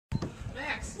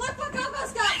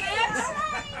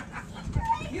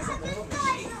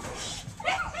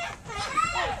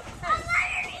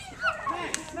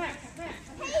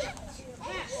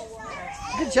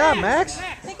Good job, Max.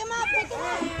 Pick him up, pick him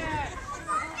up.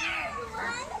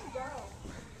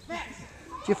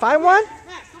 Did you find one?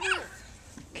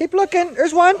 Keep looking.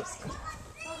 There's one. Hey,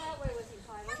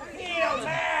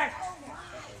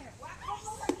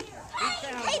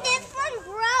 this one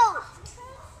broke.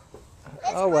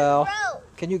 Oh well.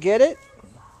 Can you get it?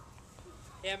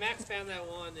 Yeah, Max found that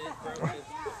one. It broke it.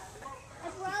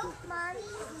 It broke, Mommy.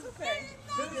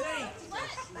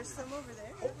 There's some over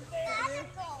there.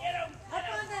 Up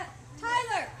on the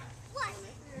Tyler. What?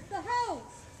 The hose.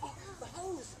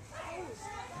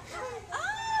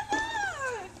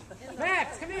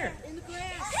 Max, come here. In the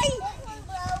grass. Hey.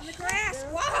 In the grass.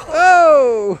 Wow.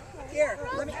 Oh! Here,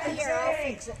 let me. Here, I'll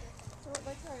fix it.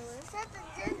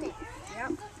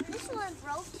 Yep. This one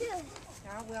broke too.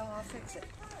 Yeah, well, I'll fix it.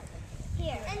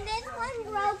 Here. And this one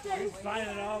broke. He's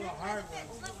finding all the hard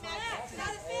ones. Max,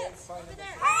 got a fence over there.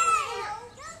 Hey!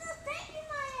 You're taking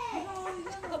my egg.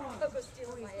 Coco's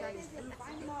stealing my eggs.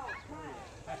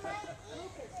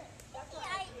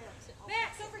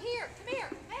 Max, over here. Come here.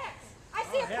 Max. I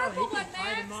see a Hell, purple he one, can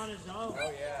find him Max. on his own.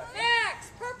 Oh, yeah. Max,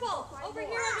 purple. Over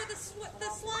here under the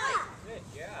slide. Good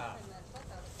job.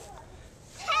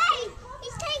 Hey!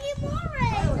 He's taking more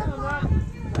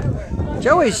eggs.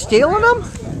 Joey's stealing them?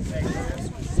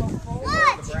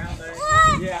 What?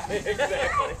 What? Yeah,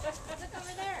 exactly. Look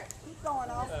over there. Keep going.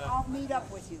 I'll meet up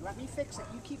with you. Let me fix it.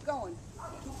 You keep going.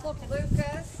 Keep looking. Lucas.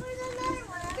 There's another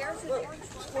one. There's an orange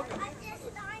one.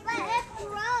 But it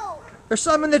broke. There's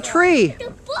some in the tree. The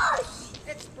bush.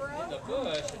 It's broke. The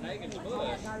bush, Megan's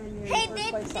bush. Hey,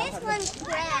 this one's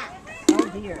cracked. Oh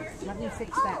dear. Let me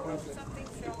fix that one.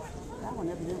 That one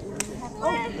evidently didn't have.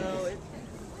 Oh.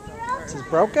 Is it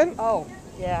broken? Oh,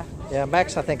 yeah. Yeah,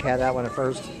 Max I think had that one at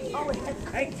first.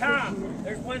 Hey, Tom,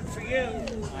 there's one for you.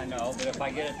 I know, but if I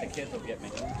get it, the kids will get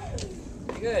me.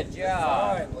 Good job.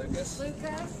 All right, Lucas.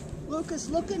 Lucas. Lucas,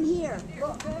 look in here.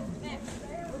 Look.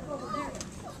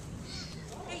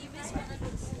 Hey, you missed one.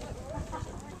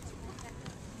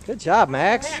 Good job,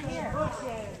 Max.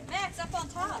 Max, up on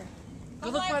top. Go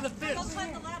look by the fence. Go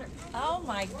climb the ladder. Oh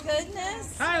my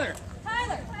goodness. Tyler.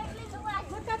 Tyler,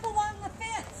 look up along the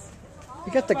fence.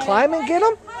 You got to climb and get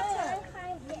them?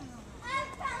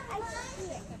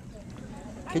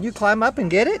 Can you climb up and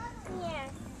get it? Yeah.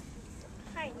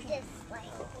 Kind of this way.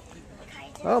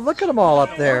 Oh, look at them all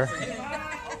up there.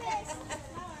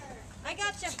 I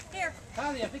got you. Here,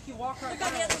 Tyler, I think you walk right look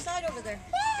on the other side over there.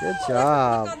 Good Look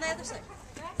job. on the other side.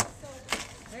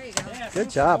 There you go. Good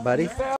job, buddy.